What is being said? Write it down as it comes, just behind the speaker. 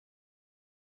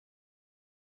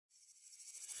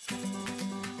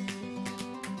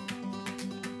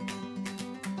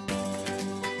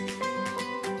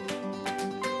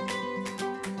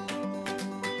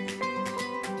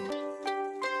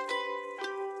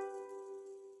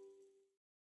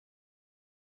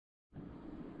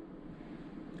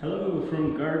Hello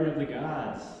from Garden of the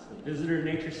Gods, the Visitor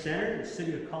Nature Center in the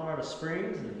city of Colorado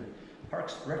Springs and the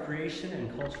Parks Recreation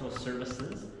and Cultural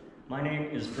Services. My name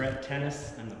is Bret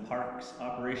Tennis. I'm the Parks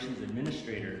Operations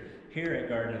Administrator here at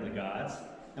Garden of the Gods.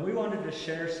 And we wanted to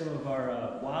share some of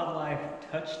our wildlife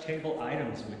touch table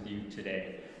items with you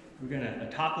today. We're going to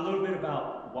talk a little bit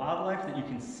about wildlife that you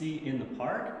can see in the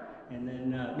park, and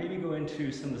then maybe go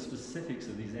into some of the specifics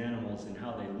of these animals and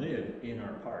how they live in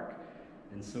our park.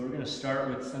 And so we're going to start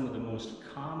with some of the most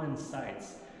common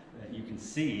sights that you can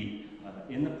see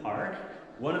in the park.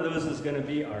 One of those is going to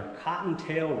be our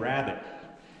cottontail rabbit.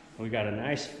 We got a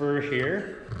nice fur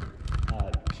here.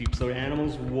 Keeps the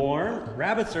animals warm.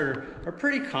 Rabbits are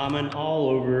pretty common all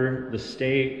over the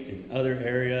state, in other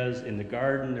areas, in the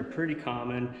garden. They're pretty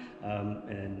common,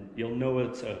 and you'll know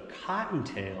it's a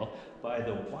cottontail by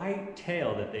the white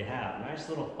tail that they have. Nice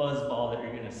little fuzz ball that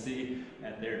you're going to see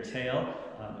at their tail.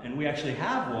 And we actually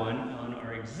have one on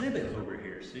our exhibit over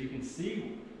here, so you can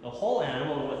see the whole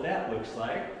animal and what that looks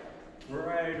like.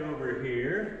 Right over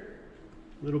here,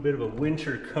 a little bit of a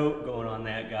winter coat going on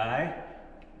that guy.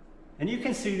 And you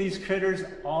can see these critters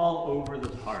all over the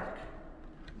park.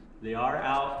 They are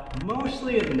out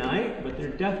mostly at night, but they're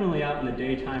definitely out in the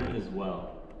daytime as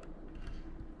well.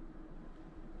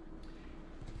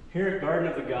 Here at Garden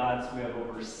of the Gods, we have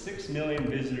over 6 million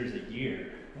visitors a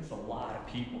year. That's a lot of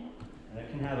people, and that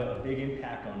can have a big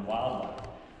impact on wildlife.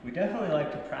 We definitely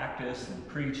like to practice and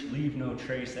preach leave no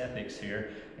trace ethics here,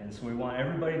 and so we want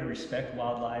everybody to respect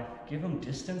wildlife, give them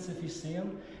distance if you see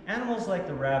them. Animals like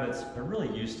the rabbits are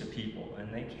really used to people,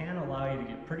 and they can allow you to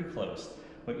get pretty close,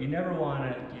 but you never want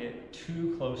to get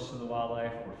too close to the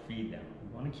wildlife or feed them.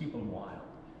 You want to keep them wild.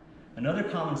 Another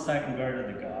common sight in Garden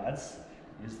of the Gods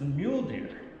is the mule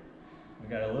deer. We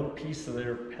got a little piece of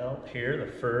their pelt here,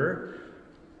 the fur.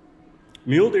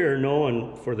 Mule deer are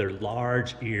known for their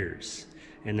large ears,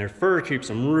 and their fur keeps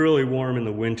them really warm in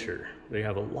the winter. They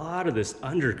have a lot of this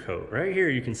undercoat. Right here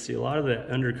you can see a lot of that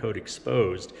undercoat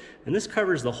exposed, and this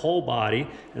covers the whole body,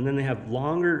 and then they have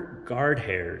longer guard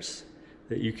hairs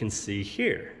that you can see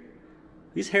here.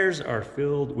 These hairs are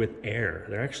filled with air.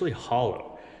 They're actually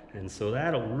hollow, and so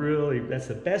that's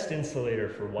the best insulator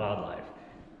for wildlife.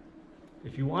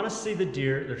 If you want to see the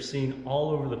deer, they're seen all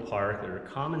over the park. They're a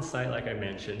common sight, like I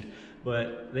mentioned,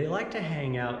 but they like to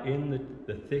hang out in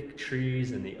the thick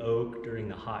trees and the oak during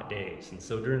the hot days. And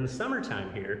so during the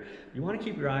summertime here, you want to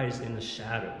keep your eyes in the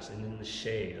shadows and in the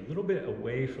shade, a little bit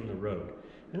away from the road.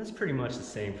 And that's pretty much the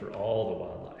same for all the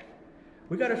wildlife.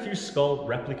 We got a few skull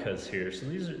replicas here. So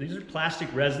these are plastic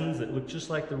resins that look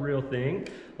just like the real thing.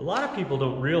 A lot of people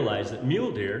don't realize that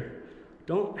mule deer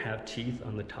don't have teeth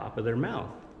on the top of their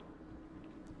mouth.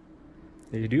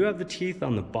 They do have the teeth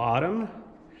on the bottom.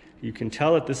 You can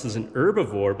tell that this is an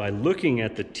herbivore by looking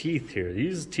at the teeth here.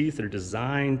 These teeth are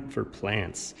designed for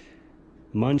plants.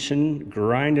 Munching,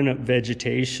 grinding up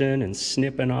vegetation and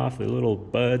snipping off the little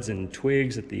buds and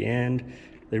twigs at the end.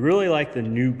 They really like the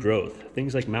new growth,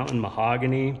 things like mountain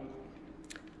mahogany.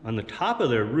 On the top of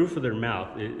their roof of their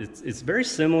mouth, it's very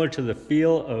similar to the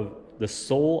feel of the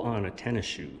sole on a tennis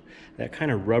shoe. That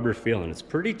kind of rubber feeling. It's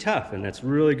pretty tough, and that's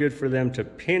really good for them to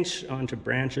pinch onto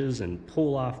branches and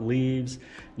pull off leaves,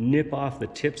 nip off the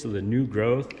tips of the new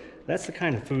growth. That's the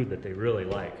kind of food that they really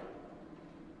like.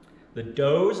 The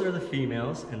does are the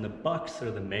females, and the bucks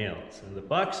are the males. And the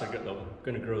bucks are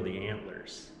going to grow the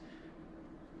antlers.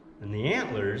 And the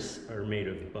antlers are made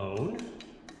of bone,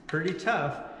 pretty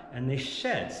tough, and they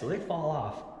shed, so they fall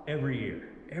off every year.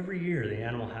 Every year the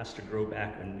animal has to grow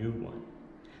back a new one.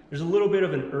 There's a little bit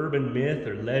of an urban myth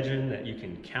or legend that you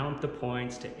can count the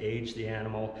points to age the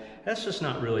animal. That's just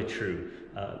not really true.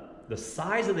 The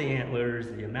size of the antlers,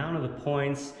 the amount of the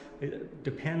points, it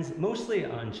depends mostly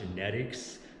on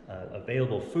genetics,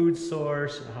 available food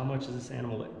source, how much is this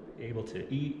animal able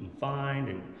to eat and find,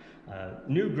 and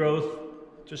new growth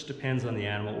just depends on the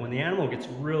animal. When the animal gets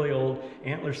really old,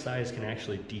 antler size can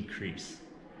actually decrease.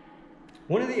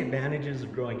 One of the advantages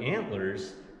of growing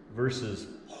antlers versus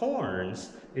horns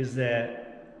is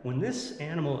that when this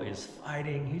animal is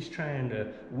fighting, he's trying to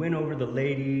win over the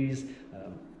ladies,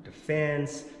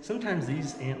 defense, sometimes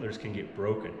these antlers can get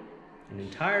broken. An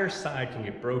entire side can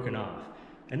get broken off.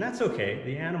 And that's okay.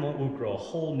 The animal will grow a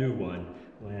whole new one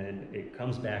when it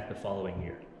comes back the following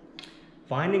year.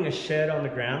 Finding a shed on the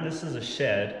ground, this is a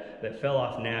shed that fell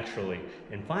off naturally.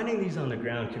 And finding these on the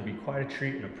ground can be quite a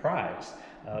treat and a prize.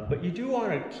 But you do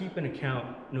want to keep an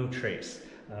account no trace.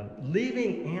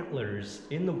 Leaving antlers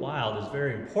in the wild is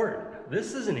very important.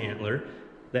 This is an antler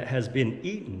that has been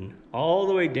eaten all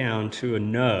the way down to a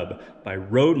nub by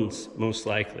rodents, most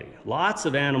likely. Lots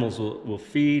of animals will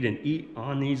feed and eat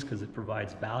on these because it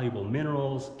provides valuable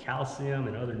minerals, calcium,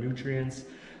 and other nutrients.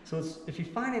 So if you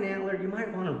find an antler, you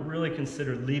might want to really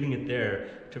consider leaving it there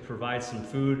to provide some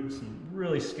food, some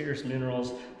really scarce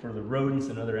minerals for the rodents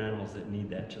and other animals that need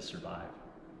that to survive.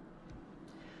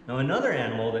 Now, another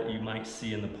animal that you might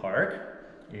see in the park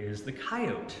is the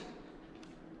coyote.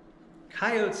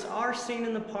 Coyotes are seen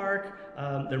in the park.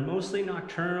 They're mostly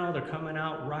nocturnal. They're coming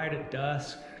out right at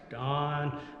dusk,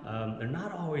 dawn. They're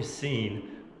not always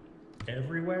seen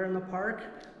everywhere in the park.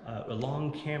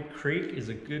 Along Camp Creek is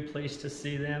a good place to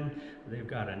see them. They've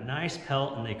got a nice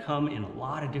pelt and they come in a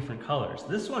lot of different colors.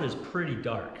 This one is pretty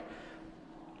dark.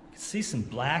 You can see some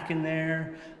black in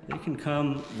there. They can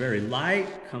come very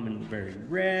light, come in very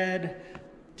red,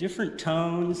 different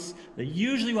tones. They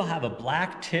usually will have a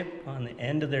black tip on the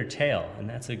end of their tail, and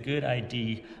that's a good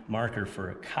ID marker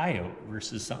for a coyote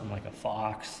versus something like a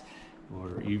fox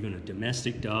or even a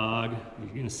domestic dog. You're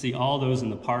going to see all those in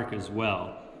the park as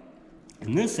well.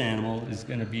 And this animal is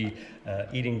going to be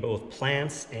eating both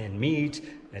plants and meat,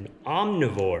 an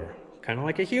omnivore, kind of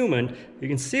like a human. You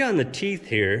can see on the teeth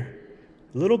here,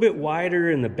 a little bit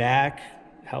wider in the back,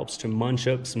 helps to munch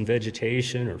up some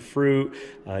vegetation or fruit.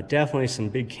 Definitely some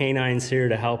big canines here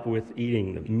to help with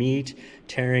eating the meat,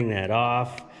 tearing that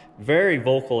off. Very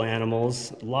vocal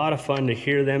animals, a lot of fun to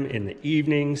hear them in the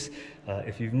evenings.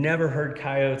 If you've never heard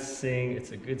coyotes sing,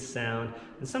 it's a good sound.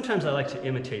 And sometimes I like to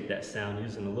imitate that sound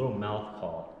using a little mouth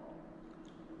call.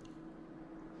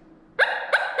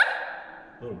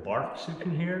 Little barks you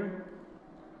can hear,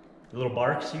 little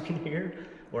barks you can hear,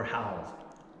 or howls.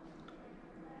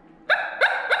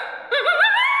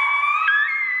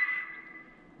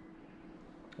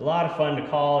 A lot of fun to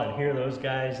call and hear those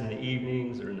guys in the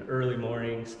evenings or in the early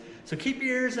mornings. So keep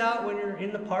your ears out when you're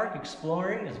in the park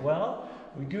exploring as well.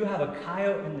 We do have a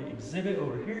coyote in the exhibit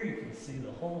over here. You can see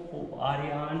the whole full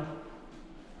body on.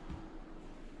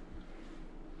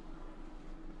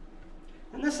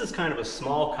 And this is kind of a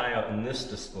small coyote in this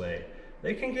display.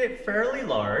 They can get fairly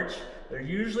large. They're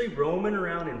usually roaming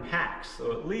around in packs,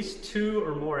 so at least 2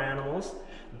 or more animals.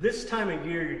 This time of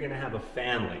year, you're gonna have a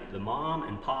family, the mom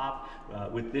and pop,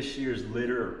 with this year's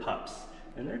litter of pups.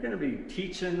 And they're gonna be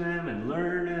teaching them and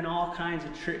learning all kinds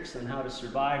of tricks on how to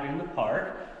survive in the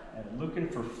park, and looking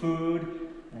for food,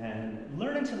 and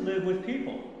learning to live with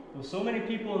people. With so many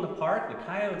people in the park, the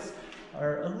coyotes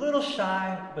are a little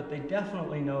shy, but they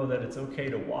definitely know that it's okay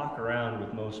to walk around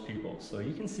with most people. So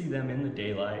you can see them in the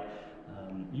daylight,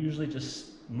 usually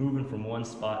just moving from one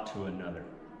spot to another.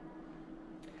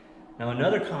 Now,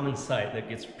 another common sight that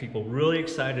gets people really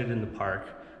excited in the park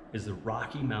is the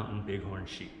Rocky Mountain bighorn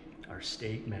sheep, our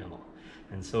state mammal.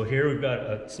 And so here we've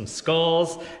got some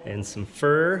skulls and some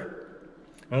fur.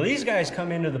 Now, these guys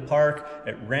come into the park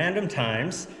at random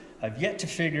times. I've yet to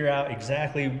figure out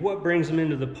exactly what brings them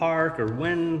into the park or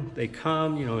when they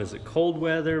come. You know, is it cold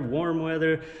weather, warm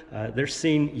weather? They're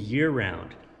seen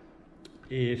year-round.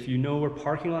 If you know where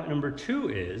parking lot number 2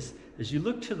 is, as you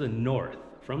look to the north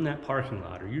from that parking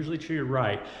lot, or usually to your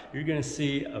right, you're gonna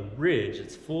see a ridge.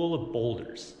 It's full of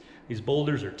boulders. These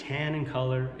boulders are tan in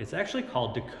color. It's actually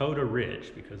called Dakota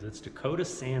Ridge because it's Dakota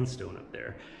sandstone up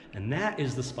there. And that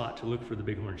is the spot to look for the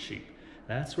bighorn sheep.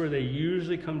 That's where they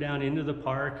usually come down into the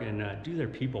park and do their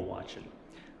people watching.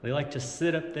 They like to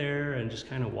sit up there and just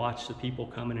kind of watch the people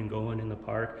coming and going in the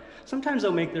park. Sometimes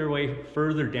they'll make their way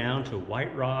further down to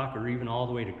White Rock or even all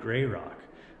the way to Gray Rock.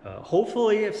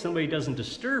 Hopefully, if somebody doesn't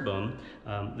disturb them,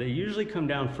 they usually come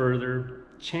down further.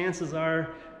 Chances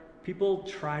are people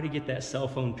try to get that cell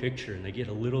phone picture and they get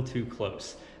a little too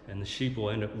close and the sheep will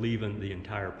end up leaving the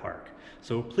entire park.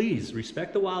 So please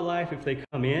respect the wildlife if they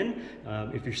come in.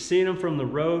 If you're seeing them from the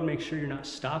road, make sure you're not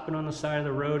stopping on the side of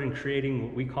the road and creating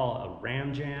what we call a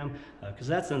ram jam, because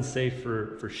that's unsafe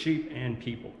for sheep and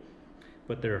people.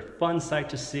 But they're a fun sight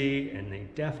to see, and they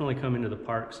definitely come into the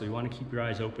park, so you want to keep your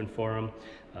eyes open for them.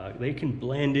 They can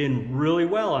blend in really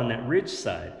well on that ridge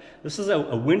side. This is a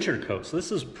winter coat, so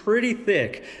this is pretty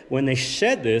thick. When they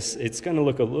shed this, it's going to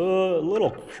look a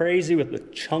little crazy with the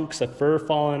chunks of fur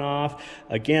falling off.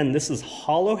 Again, this is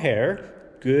hollow hair,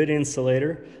 good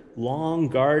insulator, long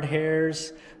guard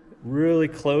hairs, really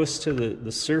close to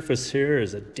the surface here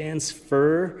is a dense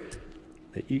fur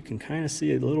that you can kind of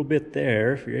see a little bit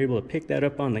there if you're able to pick that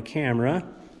up on the camera.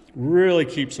 Really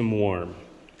keeps them warm.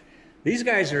 These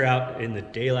guys are out in the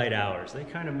daylight hours. They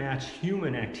kind of match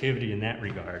human activity in that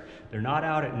regard. They're not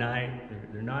out at night.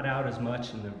 They're not out as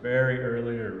much in the very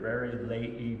early or very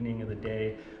late evening of the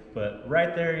day. But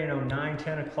right there, you know, 9,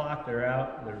 10 o'clock, they're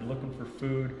out. They're looking for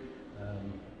food.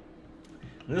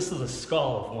 This is a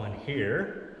skull of one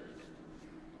here.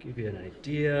 Give you an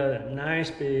idea. Nice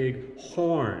big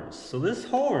horns. So this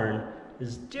horn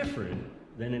is different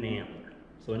than an antler.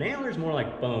 So an antler is more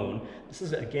like bone. This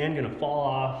is again going to fall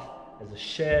off as a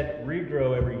shed,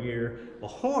 regrow every year. A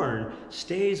horn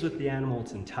stays with the animal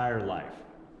its entire life.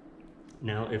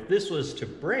 Now, if this was to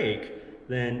break,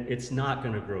 then it's not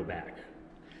going to grow back.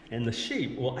 And the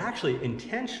sheep will actually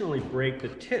intentionally break the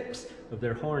tips of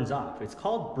their horns off. It's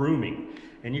called brooming.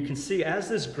 And you can see as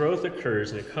this growth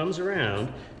occurs and it comes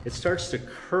around, it starts to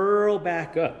curl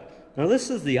back up. Now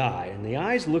this is the eye, and the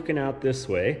eye's looking out this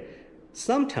way.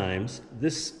 Sometimes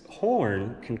this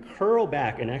horn can curl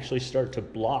back and actually start to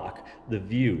block the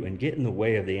view and get in the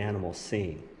way of the animal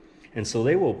seeing. And so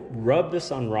they will rub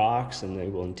this on rocks and they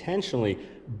will intentionally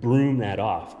broom that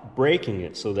off, breaking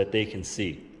it so that they can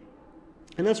see.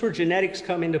 And that's where genetics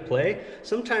come into play.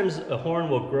 Sometimes a horn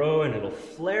will grow and it'll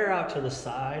flare out to the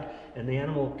side and the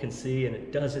animal can see and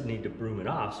it doesn't need to broom it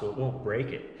off, so it won't break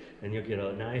it. And you'll get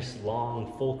a nice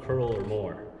long full curl or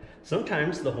more.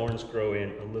 Sometimes the horns grow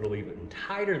in a little even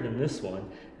tighter than this one,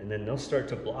 and then they'll start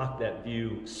to block that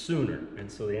view sooner. And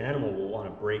so the animal will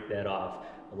want to break that off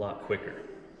a lot quicker.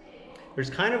 There's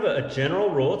kind of a general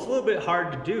rule. It's a little bit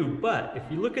hard to do, but if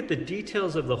you look at the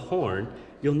details of the horn,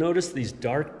 you'll notice these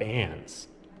dark bands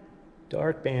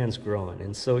growing.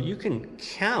 And so you can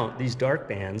count these dark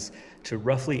bands to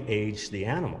roughly age the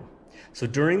animal. So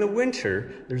during the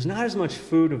winter, there's not as much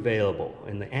food available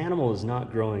and the animal is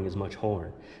not growing as much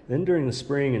horn. Then during the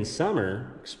spring and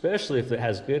summer, especially if it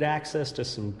has good access to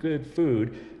some good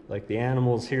food, like the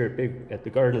animals here at the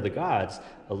Garden of the Gods,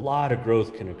 a lot of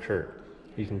growth can occur.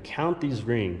 You can count these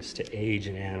rings to age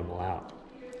an animal out.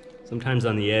 Sometimes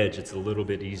on the edge, it's a little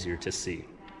bit easier to see.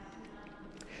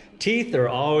 Teeth are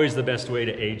always the best way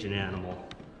to age an animal.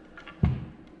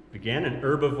 Again, an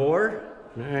herbivore,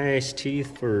 nice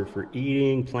teeth for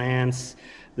eating plants.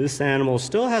 This animal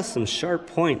still has some sharp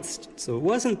points, so it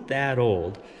wasn't that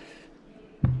old.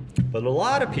 But a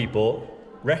lot of people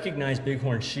recognize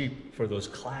bighorn sheep for those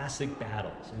classic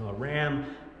battles. You know, a ram,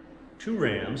 two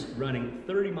rams running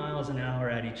 30 miles an hour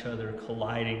at each other,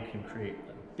 colliding, can create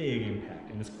a big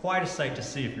impact. And it's quite a sight to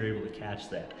see if you're able to catch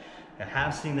that. I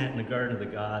have seen that in the Garden of the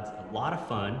Gods, a lot of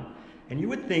fun. And you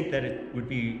would think that it would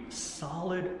be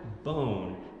solid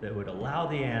bone that would allow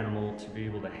the animal to be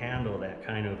able to handle that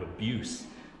kind of abuse.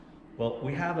 Well,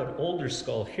 we have an older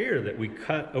skull here that we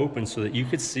cut open so that you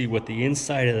could see what the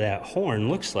inside of that horn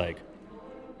looks like.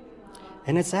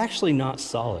 And it's actually not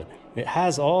solid. It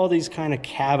has all these kind of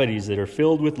cavities that are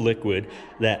filled with liquid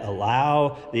that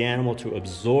allow the animal to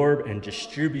absorb and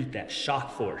distribute that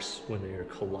shock force when they are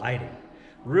colliding.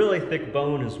 Really thick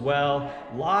bone as well,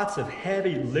 lots of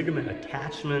heavy ligament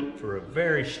attachment for a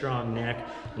very strong neck,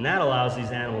 and that allows these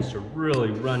animals to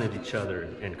really run at each other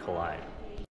and collide.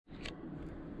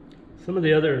 Some of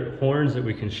the other horns that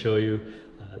we can show you,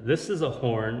 this is a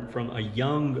horn from a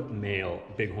young male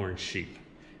bighorn sheep.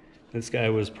 This guy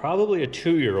was probably a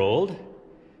 2-year-old,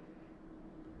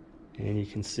 and you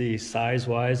can see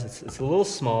size-wise it's a little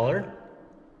smaller.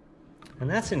 And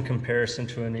that's in comparison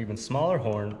to an even smaller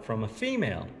horn from a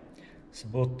female. So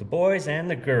both the boys and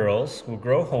the girls will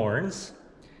grow horns,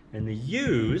 and the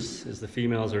ewes, as the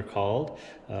females are called,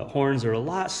 horns are a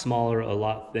lot smaller, a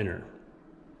lot thinner.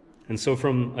 And so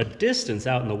from a distance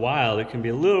out in the wild, it can be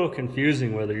a little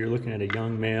confusing whether you're looking at a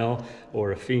young male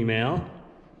or a female.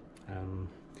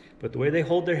 But the way they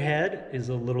hold their head is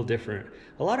a little different.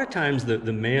 A lot of times the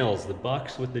males, the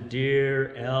bucks with the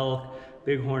deer, elk,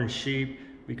 bighorn sheep,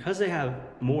 because they have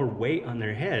more weight on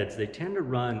their heads, they tend to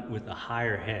run with a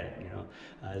higher head. You know,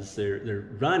 as they're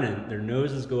running, their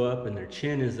noses go up and their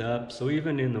chin is up. So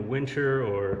even in the winter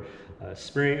or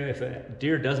spring, if a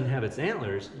deer doesn't have its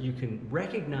antlers, you can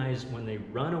recognize when they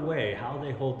run away how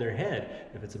they hold their head,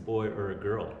 if it's a boy or a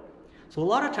girl. So a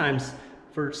lot of times,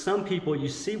 for some people, you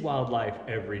see wildlife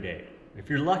every day. If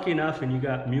you're lucky enough and you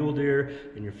got mule deer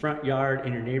in your front yard,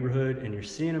 in your neighborhood, and you're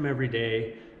seeing them every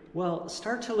day, well,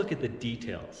 start to look at the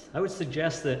details. I would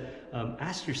suggest that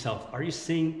ask yourself, are you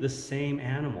seeing the same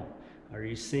animal? Are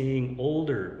you seeing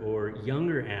older or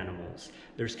younger animals?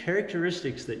 There's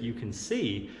characteristics that you can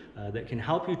see that can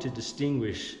help you to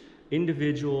distinguish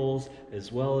individuals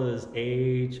as well as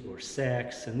age or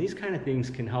sex, and these kind of things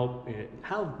can help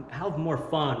have more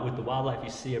fun with the wildlife you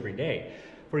see every day.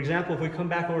 For example, if we come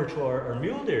back over to our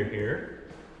mule deer here,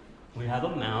 we have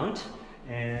a mount,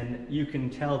 and you can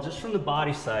tell just from the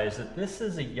body size that this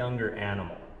is a younger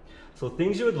animal. So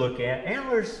things you would look at,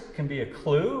 antlers can be a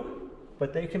clue,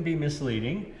 but they can be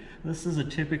misleading. This is a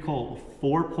typical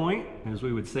 4-point, as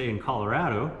we would say in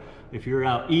Colorado. If you're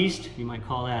out east, you might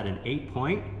call that an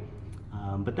 8-point,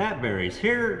 but that varies.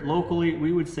 Here, locally,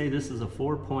 we would say this is a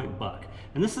 4-point buck.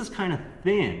 And this is kind of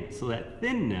thin, so that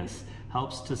thinness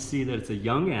helps to see that it's a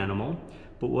young animal.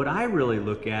 But what I really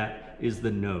look at is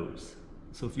the nose.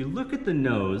 So if you look at the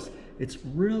nose, it's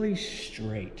really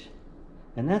straight.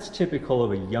 And that's typical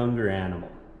of a younger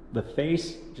animal. The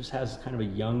face just has kind of a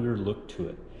younger look to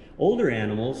it. Older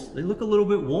animals, they look a little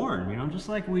bit worn, you know, just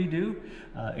like we do.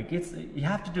 You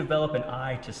have to develop an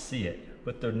eye to see it.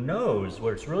 But the nose,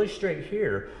 where it's really straight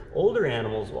here, older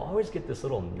animals will always get this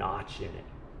little notch in it.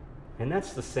 And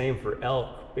that's the same for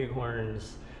elk,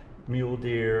 bighorns, mule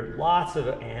deer, lots of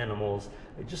animals.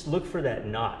 They just look for that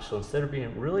notch. So instead of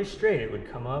being really straight, it would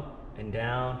come up and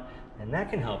down, and that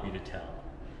can help you to tell.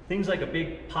 Things like a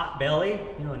big pot belly,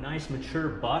 you know, a nice mature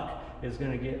buck is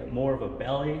going to get more of a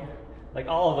belly. Like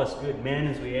all of us good men,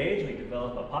 as we age, we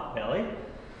develop a pot belly.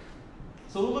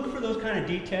 So we'll look for those kind of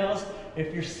details.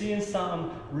 If you're seeing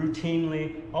something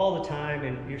routinely all the time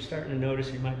and you're starting to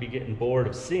notice you might be getting bored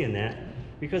of seeing that,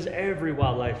 because every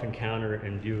wildlife encounter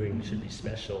and viewing should be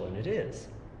special, and it is.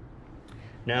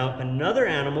 Now, another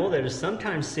animal that is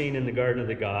sometimes seen in the Garden of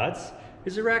the Gods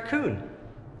is a raccoon.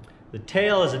 The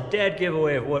tail is a dead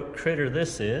giveaway of what critter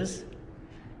this is.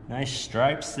 Nice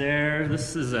stripes there.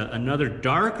 This is another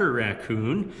darker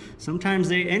raccoon. Sometimes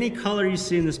any color you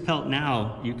see in this pelt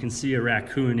now, you can see a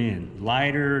raccoon in.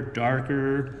 Lighter,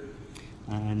 darker,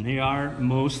 and they are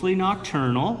mostly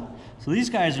nocturnal. So these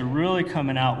guys are really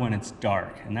coming out when it's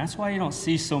dark, and that's why you don't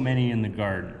see so many in the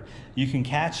garden. You can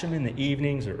catch them in the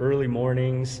evenings or early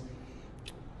mornings.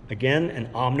 Again, an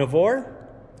omnivore,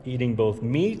 eating both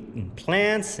meat and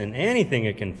plants and anything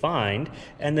it can find,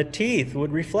 and the teeth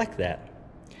would reflect that.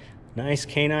 Nice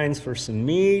canines for some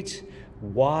meat,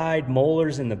 wide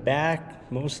molars in the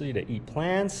back, mostly to eat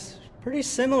plants. Pretty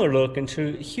similar looking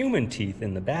to human teeth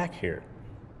in the back here.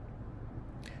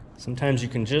 Sometimes you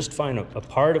can just find a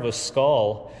part of a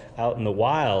skull out in the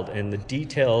wild, and the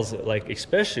details, like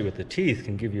especially with the teeth,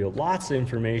 can give you lots of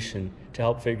information to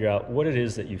help figure out what it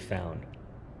is that you found.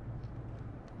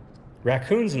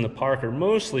 Raccoons in the park are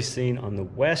mostly seen on the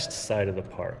west side of the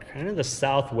park, kind of the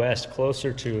southwest,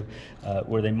 closer to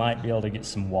where they might be able to get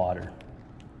some water.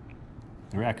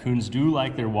 The raccoons do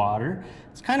like their water.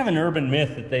 It's kind of an urban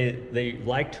myth that they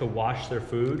like to wash their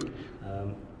food.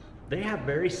 They have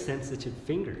very sensitive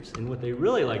fingers, and what they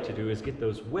really like to do is get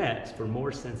those wet for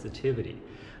more sensitivity.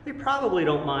 They probably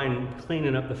don't mind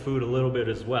cleaning up the food a little bit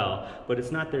as well, but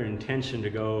it's not their intention to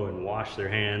go and wash their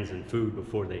hands and food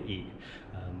before they eat.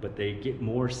 But they get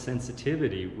more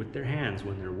sensitivity with their hands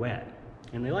when they're wet.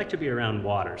 And they like to be around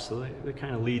water, so that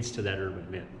kind of leads to that urban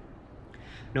myth.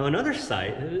 Now another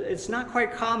site, it's not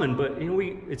quite common, but you know,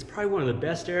 it's probably one of the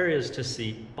best areas to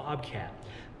see bobcat.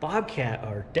 Bobcat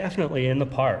are definitely in the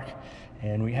park.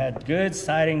 And we had good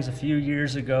sightings a few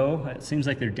years ago. It seems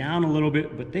like they're down a little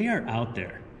bit, but they are out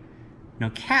there. Now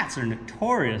cats are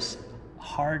notorious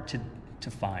hard to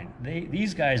find.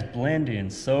 These guys blend in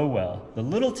so well. The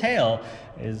little tail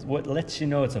is what lets you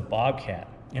know it's a bobcat.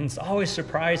 And it always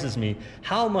surprises me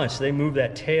how much they move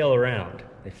that tail around.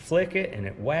 They flick it and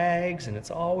it wags and it's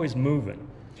always moving.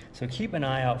 So keep an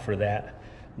eye out for that.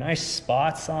 Nice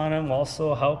spots on them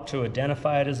also help to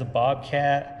identify it as a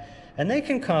bobcat. And they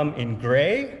can come in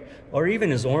gray or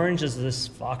even as orange as this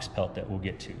fox pelt that we'll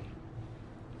get to.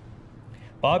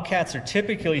 Bobcats are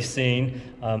typically seen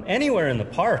anywhere in the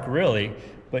park, really,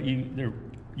 but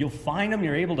you'll find them,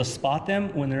 you're able to spot them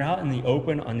when they're out in the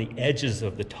open on the edges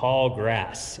of the tall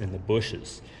grass and the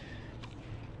bushes.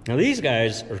 Now these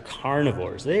guys are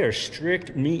carnivores. They are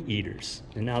strict meat eaters,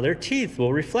 and now their teeth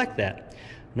will reflect that.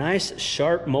 Nice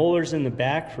sharp molars in the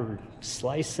back for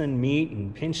slicing meat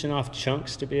and pinching off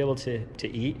chunks to be able to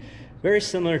eat. Very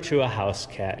similar to a house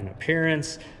cat in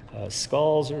appearance.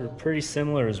 Skulls are pretty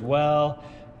similar as well.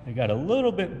 They got a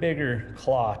little bit bigger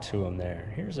claw to them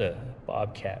there. Here's a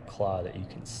bobcat claw that you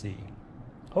can see.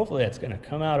 Hopefully that's going to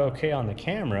come out okay on the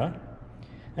camera.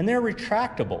 And they're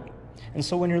retractable. And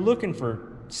so when you're looking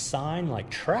for sign like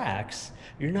tracks,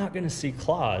 you're not going to see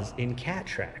claws in cat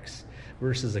tracks.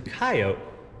 Versus a coyote,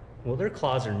 well, their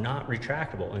claws are not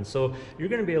retractable. And so you're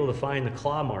going to be able to find the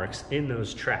claw marks in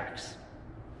those tracks.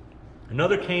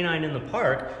 Another canine in the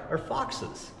park are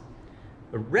foxes.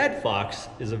 A red fox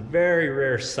is a very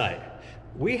rare sight.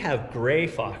 We have gray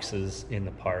foxes in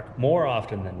the park more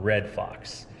often than red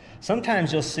fox.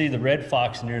 Sometimes you'll see the red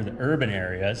fox near the urban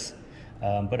areas,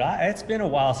 but it's been a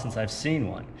while since I've seen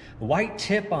one. The white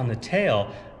tip on the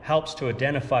tail helps to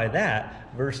identify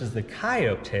that versus the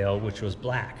coyote tail, which was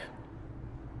black.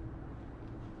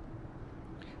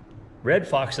 Red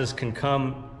foxes can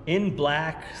come in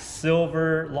black,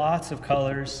 silver, lots of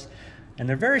colors, and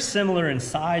they're very similar in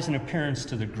size and appearance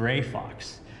to the gray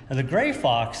fox. And the gray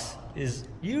fox is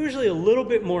usually a little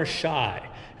bit more shy,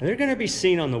 and they're going to be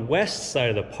seen on the west side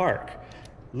of the park.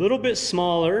 A little bit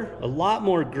smaller, a lot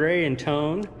more gray in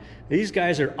tone. These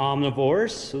guys are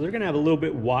omnivores, so they're going to have a little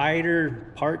bit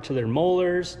wider part to their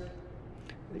molars.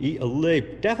 They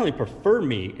definitely prefer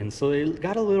meat, and so they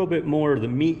got a little bit more of the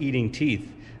meat-eating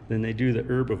teeth than they do the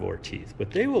herbivore teeth.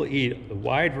 But they will eat a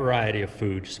wide variety of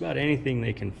food, just about anything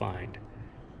they can find.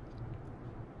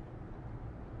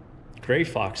 Gray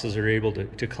foxes are able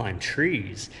to climb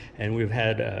trees, and we've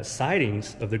had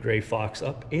sightings of the gray fox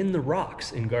up in the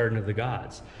rocks in Garden of the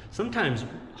Gods, sometimes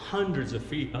hundreds of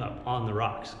feet up on the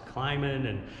rocks, climbing.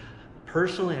 And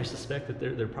personally, I suspect that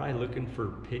they're probably looking for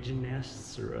pigeon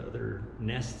nests or other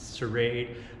nests to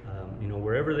raid.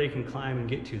 Wherever they can climb and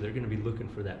get to, they're going to be looking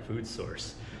for that food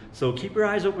source. So keep your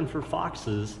eyes open for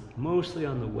foxes, mostly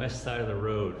on the west side of the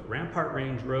road. Rampart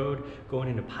Range Road going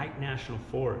into Pike National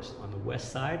Forest on the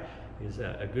west side is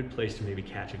a good place to maybe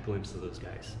catch a glimpse of those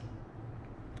guys.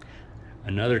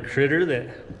 Another critter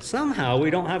that somehow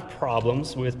we don't have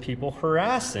problems with people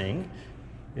harassing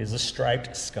is a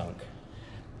striped skunk.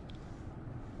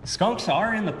 Skunks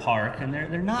are in the park, and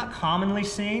they're not commonly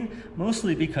seen,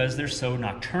 mostly because they're so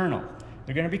nocturnal.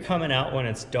 They're going to be coming out when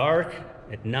it's dark,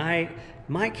 at night.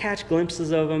 You might catch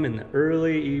glimpses of them in the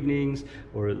early evenings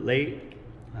or late.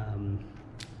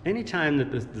 Anytime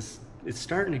that it's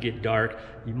starting to get dark,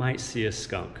 you might see a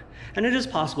skunk. And it is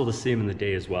possible to see them in the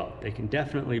day as well. They can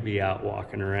definitely be out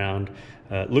walking around,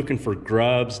 looking for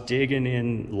grubs, digging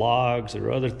in logs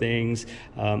or other things.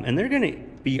 And they're going to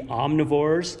be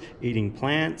omnivores, eating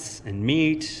plants and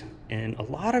meat and a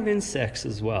lot of insects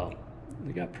as well.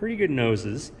 They got pretty good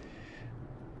noses,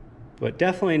 but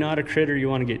definitely not a critter you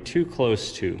want to get too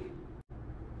close to.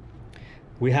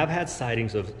 We have had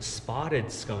sightings of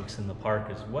spotted skunks in the park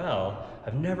as well.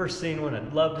 I've never seen one.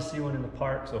 I'd love to see one in the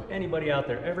park. So if anybody out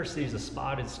there ever sees a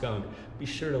spotted skunk, be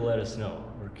sure to let us know.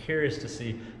 We're curious to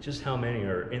see just how many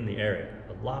are in the area.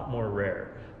 A lot more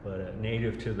rare, but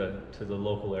native to the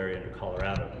local area in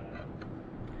Colorado.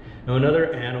 Now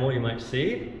another animal you might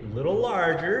see, a little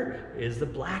larger, is the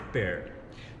black bear.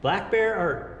 Black bear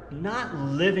are not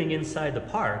living inside the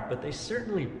park, but they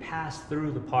certainly pass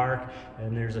through the park,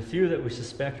 and there's a few that we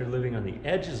suspect are living on the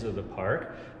edges of the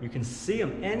park. You can see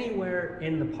them anywhere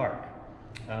in the park.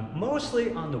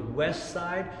 Mostly on the west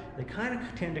side. They kind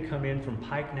of tend to come in from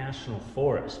Pike National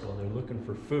Forest while they're looking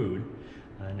for food.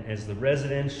 And as the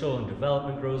residential and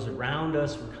development grows around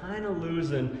us, we're kind of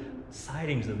losing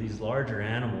sightings of these larger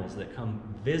animals that come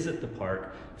visit the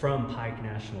park from Pike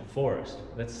National Forest.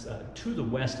 That's to the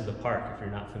west of the park if you're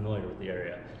not familiar with the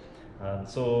area.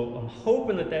 So I'm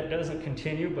hoping that doesn't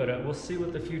continue, but we'll see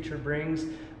what the future brings.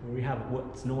 We have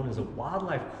what's known as a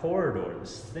wildlife corridor,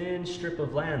 this thin strip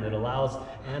of land that allows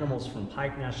animals from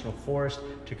Pike National Forest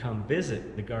to come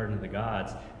visit the Garden of the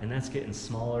Gods, and that's getting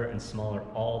smaller and smaller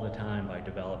all the time by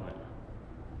development.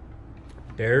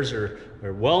 Bears are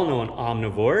well-known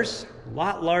omnivores, a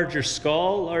lot larger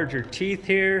skull, larger teeth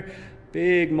here,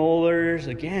 big molars,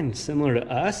 again, similar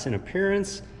to us in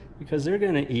appearance, because they're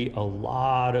going to eat a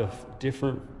lot of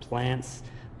different plants.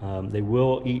 They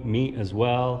will eat meat as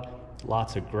well,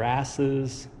 lots of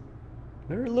grasses.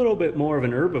 They're a little bit more of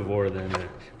an herbivore than a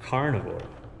carnivore,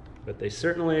 but they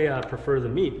certainly prefer the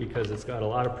meat because it's got a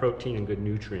lot of protein and good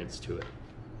nutrients to it.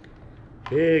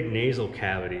 Big nasal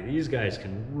cavity. These guys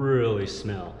can really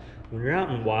smell. When you're out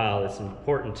in the wild, it's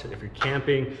important to, if you're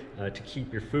camping, to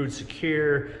keep your food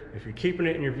secure. If you're keeping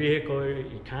it in your vehicle,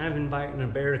 you're kind of inviting a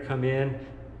bear to come in,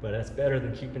 but that's better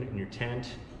than keeping it in your tent.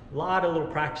 A lot of little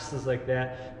practices like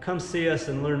that. Come see us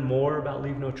and learn more about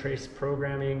Leave No Trace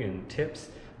programming and tips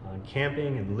on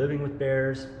camping and living with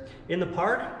bears. In the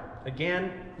park,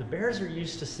 again, the bears are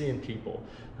used to seeing people.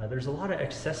 There's a lot of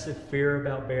excessive fear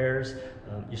about bears.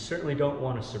 You certainly don't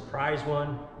want to surprise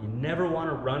one. You never want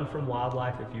to run from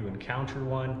wildlife if you encounter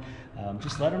one.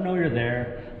 Just let them know you're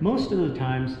there. Most of the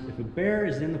times, if a bear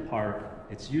is in the park,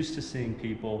 it's used to seeing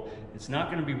people. It's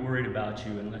not going to be worried about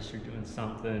you unless you're doing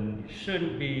something you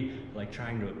shouldn't be, like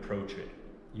trying to approach it.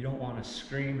 You don't want to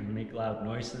scream and make loud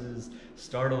noises,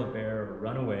 startle a bear, or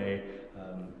run away.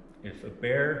 If a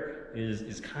bear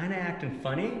is kind of acting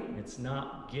funny, it's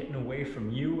not getting away from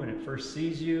you when it first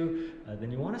sees you,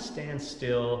 then you want to stand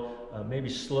still, maybe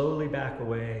slowly back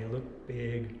away, look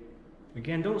big.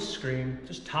 Again, don't scream,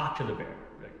 just talk to the bear.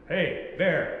 Like, Hey,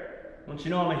 bear, don't you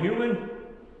know I'm a human?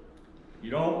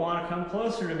 You don't want to come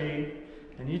closer to me.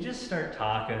 And you just start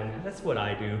talking. That's what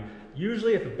I do.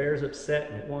 Usually if a bear's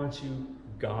upset and it wants you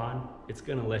gone, it's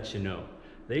gonna let you know.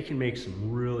 They can make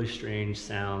some really strange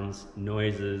sounds,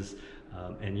 noises,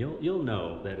 and you'll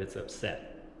know that it's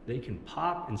upset. They can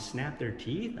pop and snap their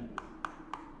teeth.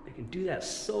 They can do that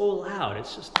so loud.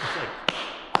 It's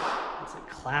like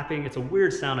clapping. It's a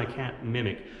weird sound I can't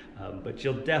mimic, but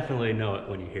you'll definitely know it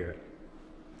when you hear it.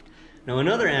 Now,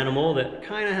 another animal that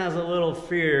kind of has a little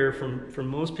fear from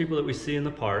most people that we see in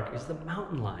the park is the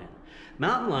mountain lion.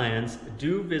 Mountain lions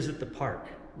do visit the park.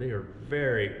 They are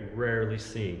very rarely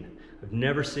seen. I've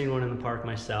never seen one in the park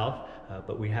myself,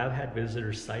 but we have had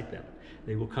visitors sight them.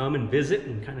 They will come and visit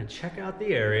and kind of check out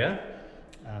the area.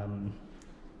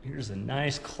 Here's a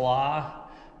nice claw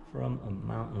from a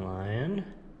mountain lion.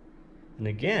 And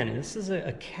again, this is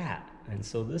a cat. And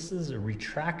so this is a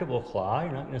retractable claw.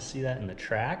 You're not going to see that in the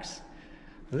tracks.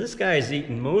 Now, this guy's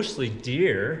eating mostly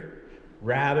deer,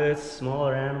 rabbits,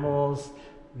 smaller animals.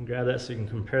 You can grab that so you can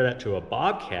compare that to a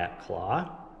bobcat claw.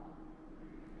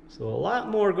 So a lot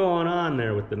more going on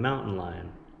there with the mountain lion.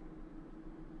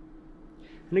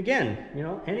 And again, you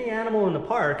know, any animal in the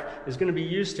park is going to be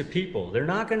used to people. They're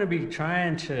not going to be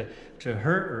trying to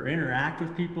hurt or interact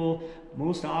with people.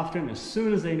 Most often, as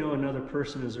soon as they know another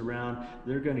person is around,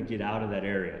 they're going to get out of that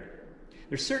area.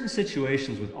 There's certain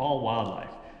situations with all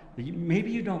wildlife.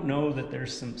 Maybe you don't know that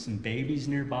there's some babies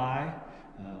nearby.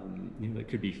 You know, it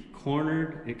could be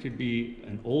cornered. It could be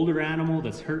an older animal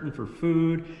that's hurting for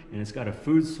food, and it's got a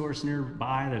food source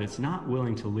nearby that it's not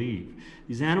willing to leave.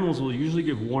 These animals will usually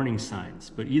give warning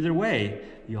signs, but either way,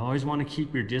 you always want to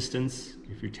keep your distance.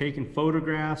 If you're taking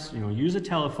photographs, you know, use a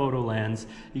telephoto lens.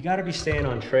 You got to be staying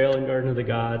on trail in Garden of the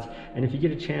Gods, and if you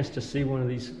get a chance to see one of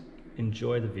these,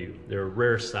 enjoy the view. They're a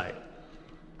rare sight.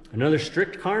 Another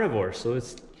strict carnivore, so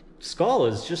its skull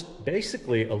is just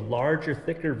basically a larger,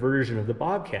 thicker version of the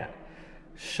bobcat.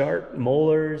 Sharp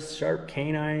molars, sharp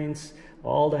canines,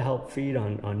 all to help feed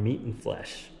on meat and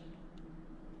flesh.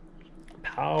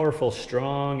 Powerful,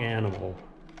 strong animal.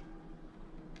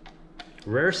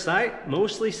 Rare sight,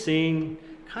 mostly seen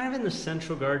kind of in the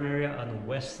central garden area on the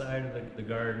west side of the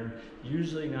garden,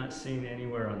 usually not seen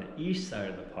anywhere on the east side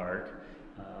of the park.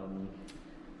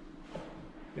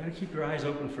 You gotta keep your eyes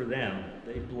open for them.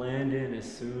 They blend in as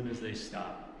soon as they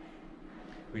stop.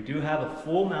 We do have a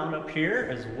full mount up here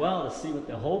as well to see what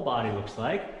the whole body looks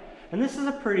like. And this is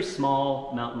a pretty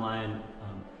small mountain lion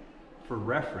for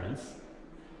reference.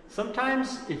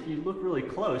 Sometimes if you look really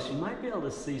close, you might be able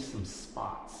to see some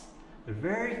spots. They're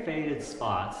very faded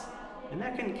spots, and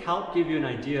that can help give you an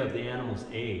idea of the animal's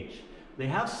age. They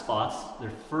have spots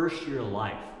their first year of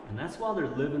life, and that's while they're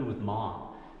living with mom.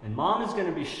 And mom is going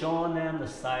to be showing them the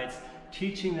sights,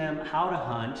 teaching them how to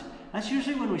hunt. That's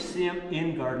usually when we see them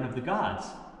in Garden of the Gods,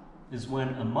 is when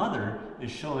a mother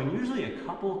is showing usually a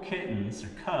couple kittens or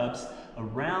cubs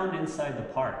around inside the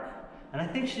park. And I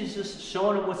think she's just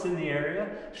showing them what's in the area,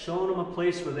 showing them a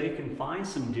place where they can find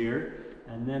some deer,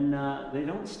 and then they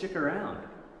don't stick around.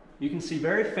 You can see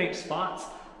very faint spots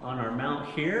on our mount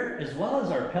here, as well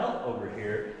as our pelt over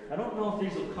here. I don't know if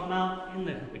these will come out in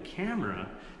the camera.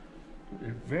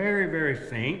 They're very, very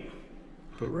faint,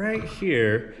 but right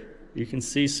here, you can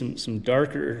see some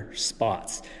darker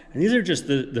spots. And these are just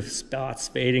the spots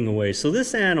fading away. So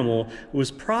this animal was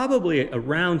probably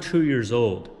around 2 years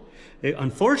old. It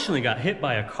unfortunately got hit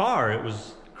by a car. It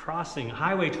was crossing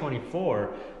Highway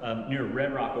 24 near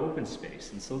Red Rock Open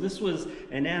Space. And so this was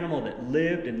an animal that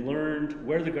lived and learned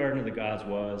where the Garden of the Gods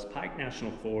was, Pike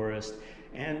National Forest,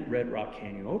 and Red Rock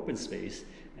Canyon Open Space.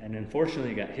 And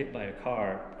unfortunately got hit by a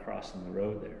car crossing the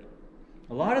road there.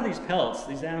 A lot of these pelts,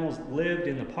 these animals lived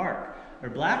in the park. Our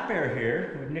black bear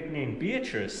here, we've nicknamed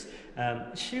Beatrice,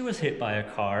 she was hit by a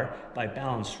car by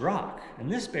Balanced Rock.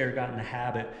 And this bear got in the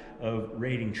habit of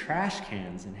raiding trash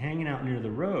cans and hanging out near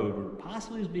the road, or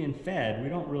possibly was being fed, we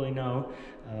don't really know.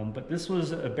 But this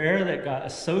was a bear that got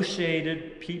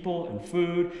associated people and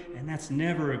food, and that's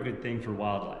never a good thing for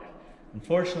wildlife.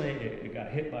 Unfortunately, it got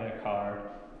hit by a car.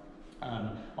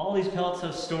 All these pelts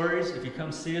have stories. If you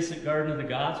come see us at Garden of the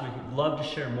Gods, we would love to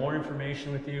share more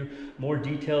information with you, more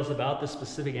details about the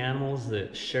specific animals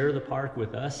that share the park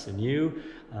with us and you.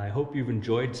 I hope you've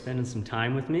enjoyed spending some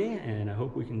time with me, and I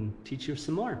hope we can teach you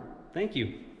some more. Thank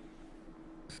you.